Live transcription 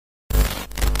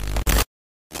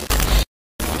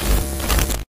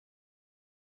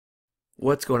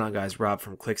What's going on, guys? Rob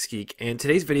from Clicks Geek, and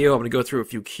today's video I'm going to go through a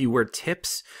few keyword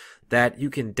tips that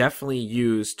you can definitely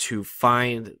use to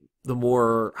find the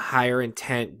more higher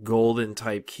intent golden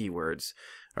type keywords.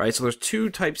 Alright, so there's two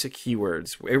types of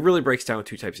keywords. It really breaks down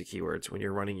two types of keywords when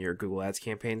you're running your Google Ads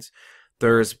campaigns.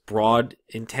 There's broad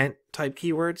intent type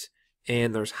keywords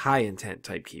and there's high intent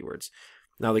type keywords.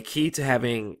 Now the key to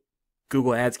having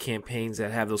Google Ads campaigns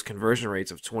that have those conversion rates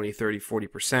of 20, 30,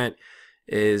 40%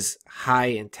 is high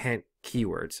intent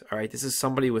keywords. All right, this is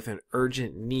somebody with an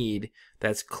urgent need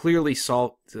that's clearly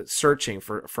searching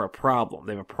for a problem.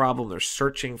 They have a problem, they're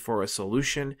searching for a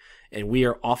solution, and we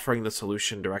are offering the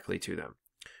solution directly to them.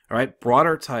 All right,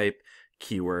 broader type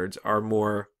keywords are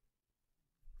more.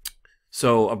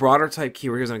 So a broader type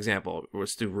keyword, here's an example.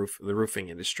 Let's do the roofing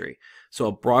industry. So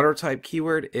a broader type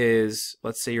keyword is,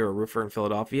 let's say you're a roofer in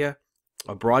Philadelphia.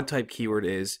 A broad type keyword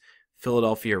is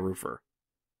Philadelphia roofer.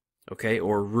 Okay,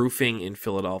 or roofing in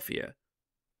Philadelphia.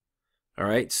 All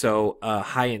right, so a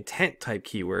high intent type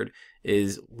keyword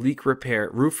is leak repair,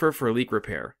 roofer for leak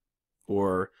repair,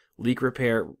 or leak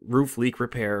repair, roof leak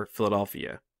repair,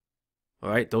 Philadelphia.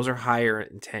 All right, those are higher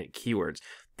intent keywords.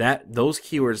 Those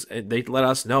keywords, they let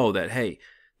us know that, hey,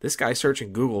 this guy's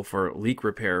searching Google for leak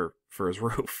repair for his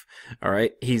roof. All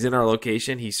right, he's in our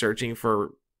location, he's searching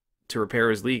to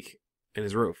repair his leak in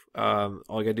his roof. All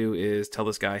I gotta do is tell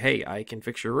this guy, hey, I can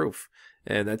fix your roof,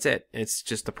 and that's it. It's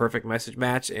just the perfect message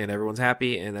match, and everyone's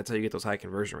happy, and that's how you get those high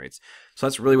conversion rates. So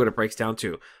that's really what it breaks down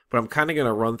to. But I'm kind of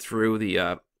gonna run through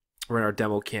we're in our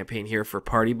demo campaign here for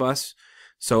Party Bus.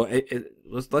 So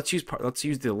let's use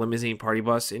the limousine party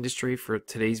bus industry for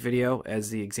today's video as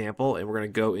the example, and we're gonna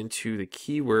go into the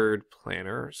keyword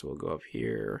planner. So we'll go up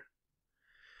here,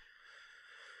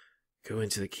 go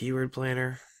into the keyword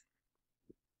planner.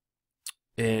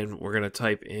 And we're going to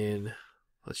type in,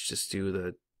 let's just do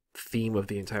the theme of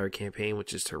the entire campaign,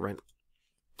 which is to rent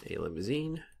a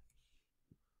limousine.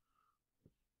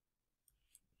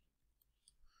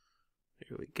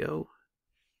 Here we go.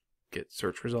 Get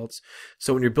search results.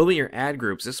 So when you're building your ad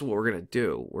groups, this is what we're going to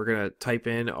do. We're going to type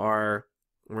in when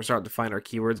we're starting to find our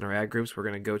keywords in our ad groups, we're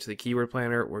going to go to the keyword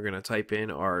planner. We're going to type in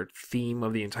our theme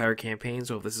of the entire campaign.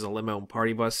 So if this is a limo and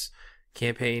party bus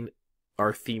campaign,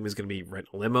 our theme is going to be rent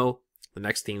a limo. The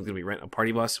next theme is going to be rent a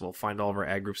party bus, and we'll find all of our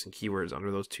ad groups and keywords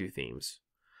under those two themes.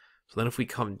 So then if we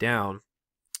come down,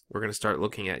 we're going to start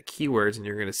looking at keywords, and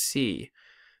you're going to see,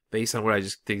 based on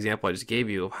the example I just gave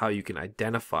you, of how you can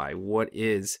identify what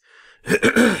is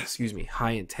excuse me,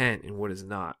 high intent and what is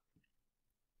not.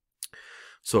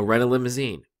 So rent a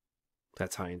limousine,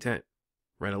 that's high intent.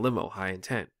 Rent a limo, high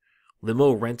intent.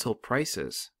 Limo rental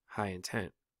prices, high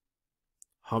intent.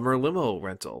 Hummer limo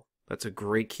rental, that's a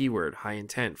great keyword, high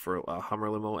intent for a Hummer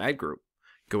limo ad group.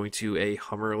 Going to a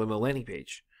Hummer limo landing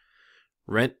page.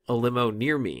 Rent a limo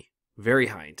near me, very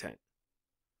high intent.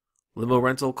 Limo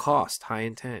rental cost, high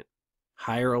intent.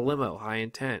 Hire a limo, high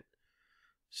intent.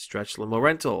 Stretch limo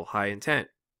rental, high intent.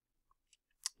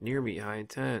 Near me, high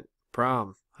intent.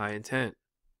 Prom, high intent.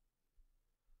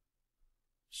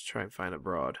 Let's try and find it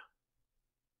broad.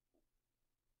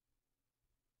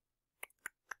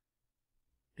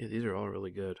 Yeah, these are all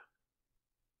really good.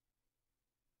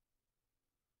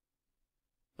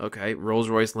 Okay,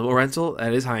 Rolls-Royce limo rental,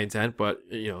 that is high intent, but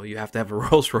you have to have a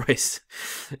Rolls-Royce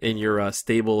in your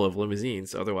stable of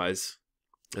limousines, otherwise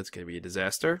that's going to be a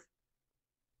disaster.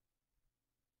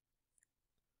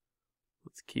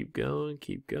 Let's keep going,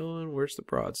 keep going. Where's the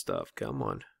broad stuff? Come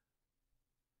on.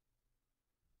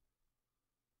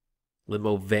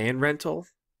 Limo van rental.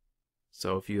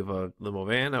 So if you have a limo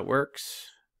van that works,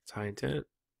 it's high intent.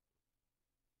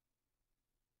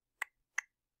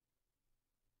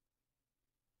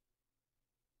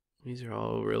 These are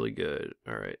all really good.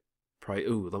 All right.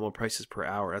 Limo prices per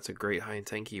hour. That's a great high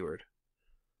intent keyword.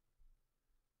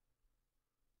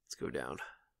 Let's go down.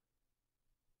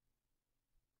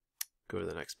 Go to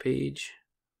the next page.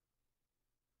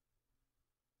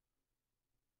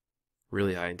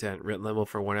 Really high intent. Rent limo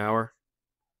for 1 hour.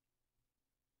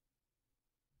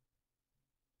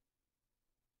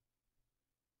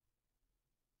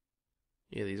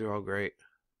 Yeah, these are all great.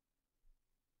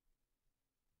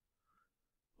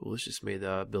 Well, this just made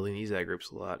building these ad groups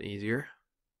a lot easier.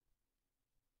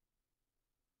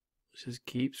 Let's just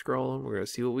keep scrolling. We're going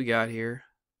to see what we got here.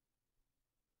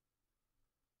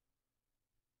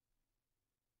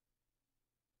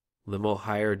 Limo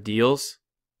hire deals.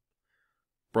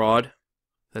 Broad.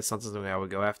 That's not something I would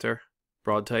go after.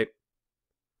 Broad type.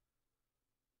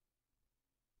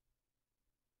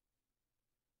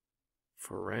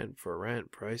 For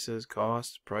rent. Prices,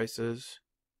 cost, prices.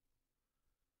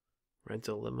 Rent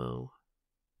a limo.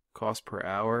 Cost per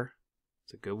hour.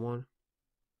 It's a good one.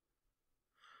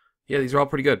 yeah, these are all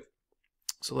pretty good.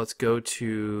 So let's go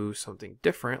to something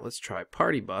different. Let's try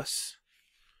Party Bus.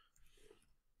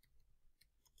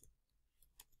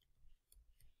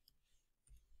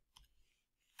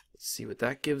 Let's see what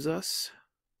that gives us.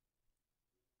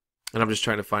 And I'm just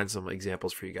trying to find some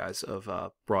examples for you guys of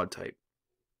broad type.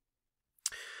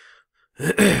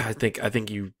 I think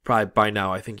you probably by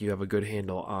now I think you have a good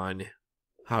handle on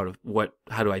how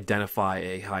to identify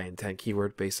a high intent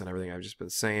keyword based on everything I've just been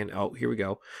saying. Oh, here we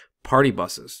go. Party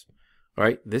buses. All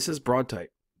right, this is broad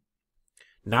type.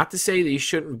 Not to say that you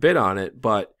shouldn't bid on it,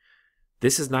 but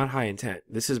this is not high intent.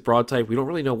 This is broad type. We don't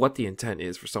really know what the intent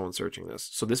is for someone searching this.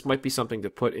 So this might be something to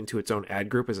put into its own ad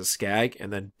group as a skag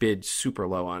and then bid super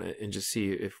low on it and just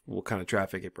see what kind of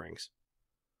traffic it brings.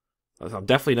 I'm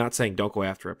definitely not saying don't go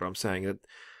after it, but I'm saying that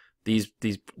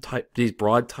these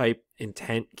broad type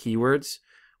intent keywords,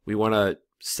 we want to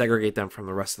segregate them from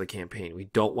the rest of the campaign. We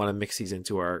don't want to mix these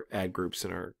into our ad groups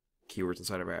and our keywords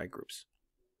inside of our ad groups.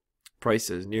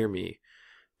 Prices, near me,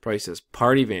 prices,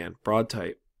 party van, broad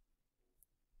type.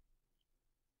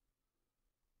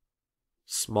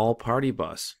 Small party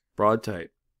bus, broad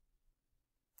type.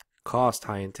 Cost,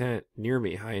 high intent, near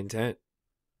me, high intent.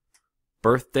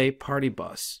 Birthday party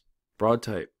bus, broad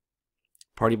type.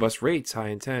 Party bus rates, high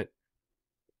intent.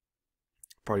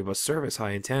 Party bus service,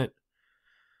 high intent.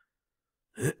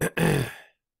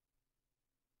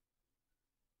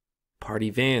 Party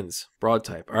vans, broad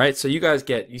type. All right, so you guys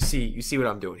you see what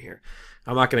I'm doing here.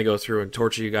 I'm not going to go through and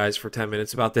torture you guys for 10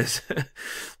 minutes about this,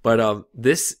 but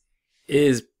this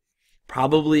is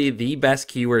probably the best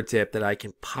keyword tip that I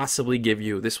can possibly give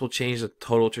you. This will change the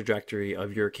total trajectory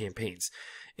of your campaigns.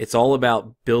 It's all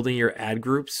about building your ad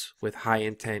groups with high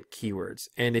intent keywords.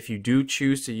 And if you do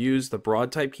choose to use the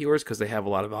broad type keywords, because they have a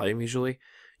lot of volume usually,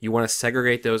 you want to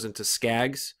segregate those into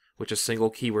SCAGs, which is single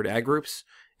keyword ad groups,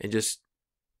 and just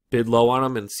bid low on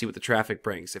them and see what the traffic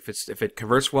brings. If it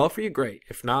converts well for you, great.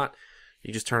 If not,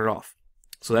 you just turn it off.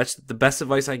 So that's the best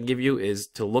advice I can give you, is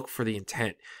to look for the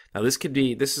intent. Now this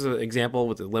is an example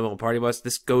with the limo and party bus.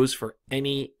 This goes for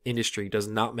any industry, does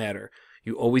not matter.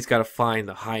 You always got to find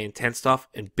the high intent stuff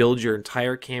and build your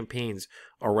entire campaigns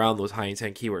around those high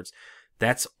intent keywords.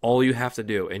 That's all you have to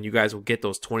do, and you guys will get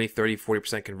those 20, 30,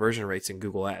 40% conversion rates in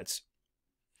Google Ads.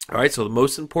 All right, so the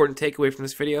most important takeaway from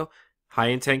this video, high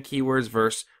intent keywords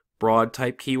versus broad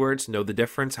type keywords. Know the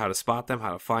difference, how to spot them,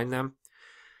 how to find them.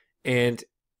 And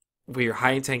with your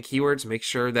high intent keywords, make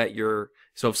sure that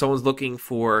so if someone's looking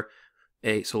for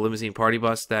limousine party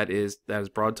bus, that is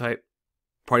broad type.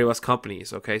 Party bus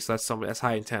companies, okay, so that's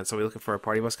high intent. Somebody looking for a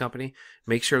party bus company,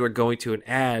 make sure they're going to an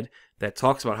ad that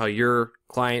talks about how your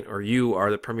client or you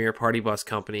are the premier party bus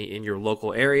company in your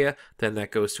local area. Then that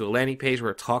goes to a landing page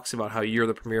where it talks about how you're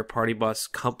the premier party bus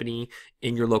company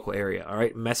in your local area. All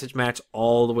right, message match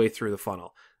all the way through the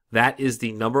funnel. That is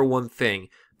the #1 thing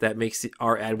that makes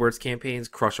our AdWords campaigns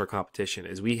crush our competition,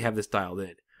 is we have this dialed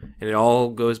in, and it all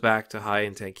goes back to high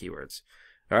intent keywords.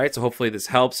 All right, so hopefully this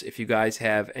helps. If you guys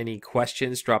have any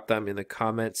questions, drop them in the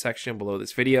comment section below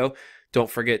this video. Don't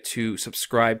forget to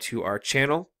subscribe to our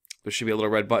channel. There should be a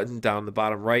little red button down the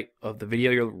bottom right of the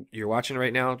video you're watching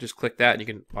right now. Just click that and you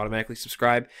can automatically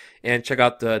subscribe. And check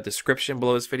out the description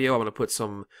below this video. I'm going to put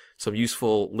some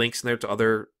useful links in there to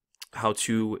other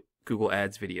how-to Google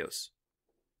Ads videos.